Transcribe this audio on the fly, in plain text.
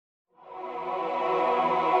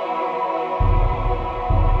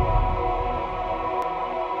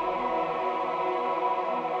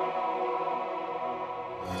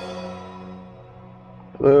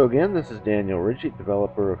Hello again, this is Daniel Ritchie,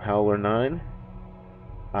 developer of Howler 9.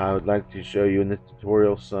 I would like to show you in this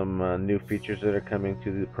tutorial some new features that are coming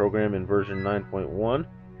to the program in version 9.1,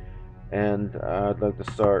 and I'd like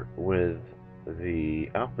to start with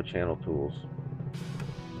the alpha channel tools.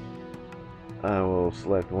 I will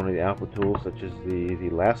select one of the alpha tools, such as the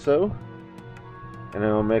lasso, and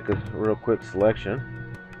I will make a real quick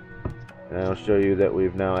selection, and I'll show you that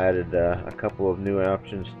we've now added a couple of new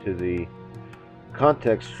options to the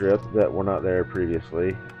context strip that were not there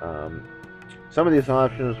previously. Some of these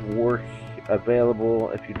options were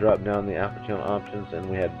available if you drop down the alpha channel options, and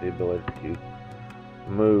we had the ability to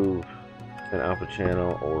move an alpha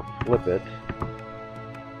channel or flip it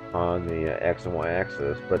on the X and Y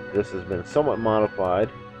axis, but this has been somewhat modified,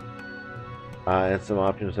 and some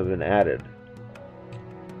options have been added.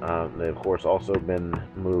 They of course also been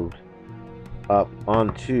moved up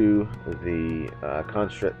onto the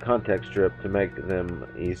context strip to make them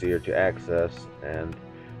easier to access and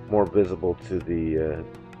more visible to the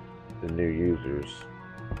new users.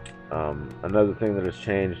 Another thing that has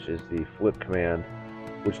changed is the flip command,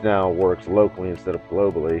 which now works locally instead of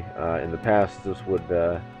globally. In the past, this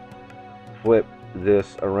would flip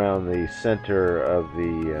this around the center of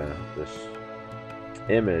the this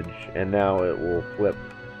image, and now it will flip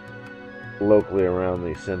locally around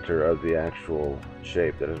the center of the actual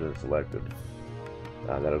shape that has been selected.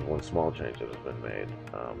 That is one small change that has been made.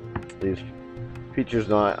 These features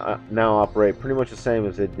now operate pretty much the same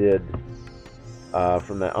as they did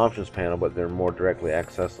from that options panel, but they're more directly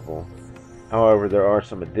accessible. However, there are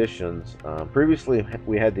some additions. Previously,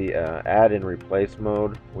 we had the add and replace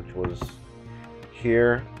mode, which was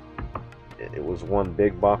here. It was one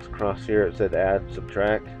big box across here. It said add,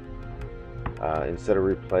 subtract. Instead of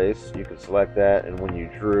replace, you could select that, and when you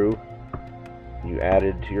drew, you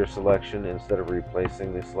added to your selection instead of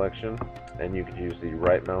replacing the selection, and you could use the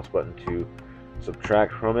right mouse button to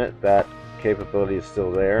subtract from it. That capability is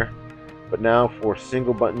still there, but now for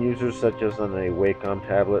single button users, such as on a Wacom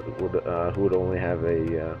tablet who would only have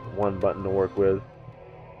a one button to work with,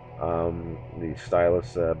 the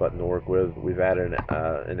stylus button to work with, we've added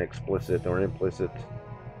an explicit or an implicit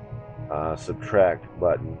subtract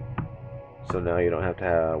button. So now you don't have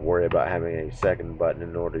to worry about having a second button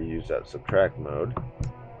in order to use that subtract mode.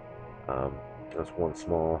 That's one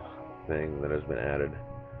small thing that has been added.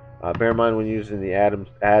 Bear in mind when using the add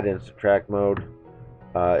and subtract mode,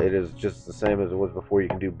 it is just the same as it was before. You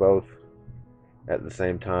can do both at the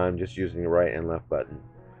same time, just using the right and left button.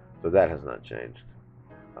 So that has not changed.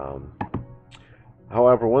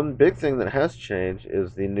 However, one big thing that has changed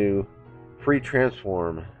is the new free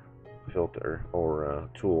transform filter or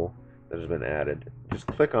tool that has been added. Just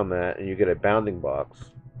click on that and you get a bounding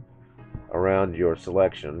box around your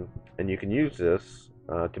selection, and you can use this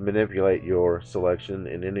to manipulate your selection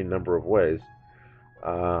in any number of ways,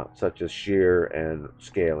 such as shear and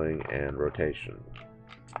scaling and rotation.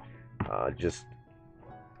 Just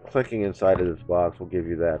clicking inside of this box will give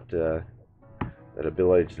you that that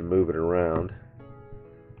ability to move it around.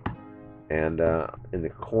 And in the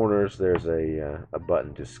corners there's a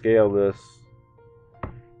button to scale this,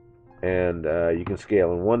 and you can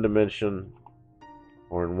scale in one dimension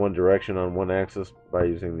or in one direction on one axis by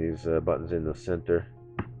using these buttons in the center.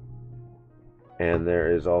 And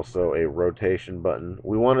there is also a rotation button.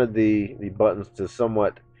 We wanted the buttons to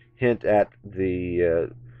somewhat hint at the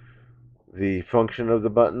function of the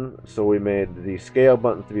button, so we made the scale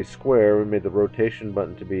button to be square, we made the rotation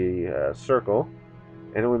button to be circle,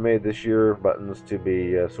 and then we made the shear buttons to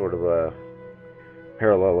be sort of a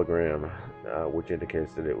parallelogram, which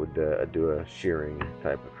indicates that it would do a shearing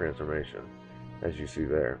type of transformation, as you see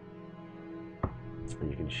there. And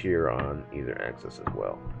you can shear on either axis as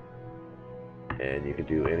well, and you can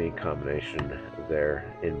do any combination there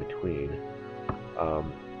in between.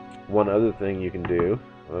 One other thing you can do,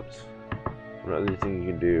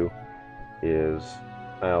 is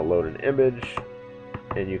I'll load an image,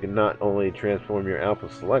 and you can not only transform your alpha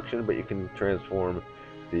selection, but you can transform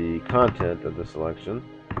the content of the selection.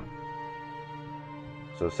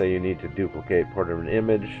 So say you need to duplicate part of an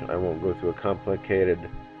image. I won't go through a complicated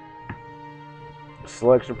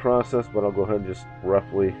selection process, but I'll go ahead and just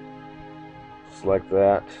roughly select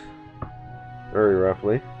that, very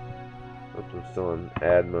roughly. Oops, I'm still in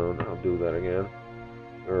add mode. I'll do that again,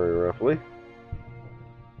 very roughly.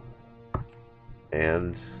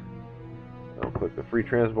 And I'll click the free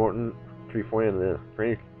transform, free.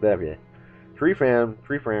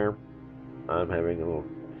 I'm having getting a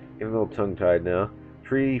little tongue-tied now.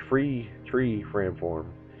 Free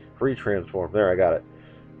transform. There, I got it.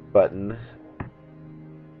 Button.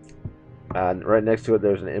 Right next to it,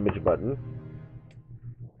 there's an image button.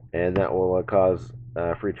 and that will cause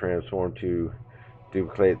free transform to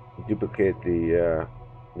duplicate the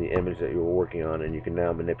image that you were working on, and you can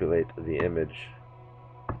now manipulate the image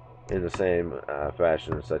in the same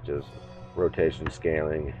fashion, such as rotation,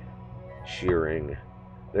 scaling, shearing.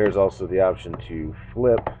 There's also the option to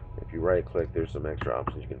flip. If you right click, there's some extra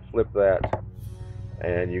options. You can flip that,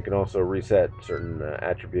 and you can also reset certain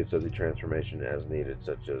attributes of the transformation as needed,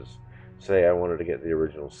 such as, say I wanted to get the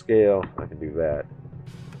original scale, I can do that,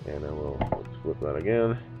 and let's flip that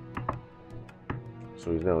again.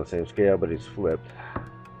 So he's now the same scale, but he's flipped,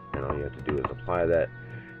 and all you have to do is apply that.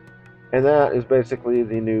 And that is basically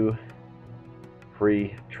the new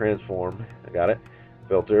free transform, I got it,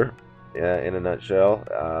 filter in a nutshell.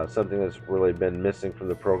 Something that's really been missing from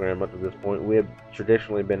the program up to this point. We have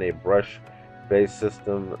traditionally been a brush-based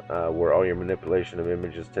system where all your manipulation of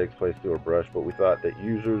images takes place through a brush, but we thought that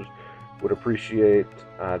users would appreciate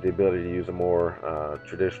the ability to use a more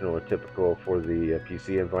traditional or typical for the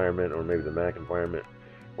PC environment, or maybe the Mac environment,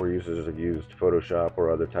 where users have used Photoshop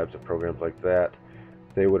or other types of programs like that.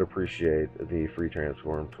 They would appreciate the free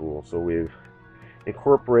transform tool. So we've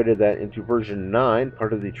incorporated that into version 9,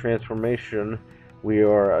 part of the transformation we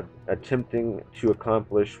are attempting to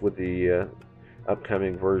accomplish with the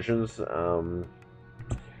upcoming versions.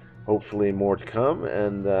 Hopefully more to come,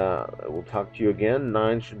 and we'll talk to you again.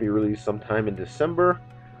 9 should be released sometime in December.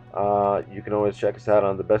 You can always check us out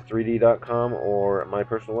on thebest3d.com or my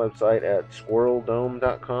personal website at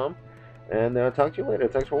squirreldome.com, and talk to you later.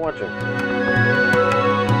 Thanks for watching.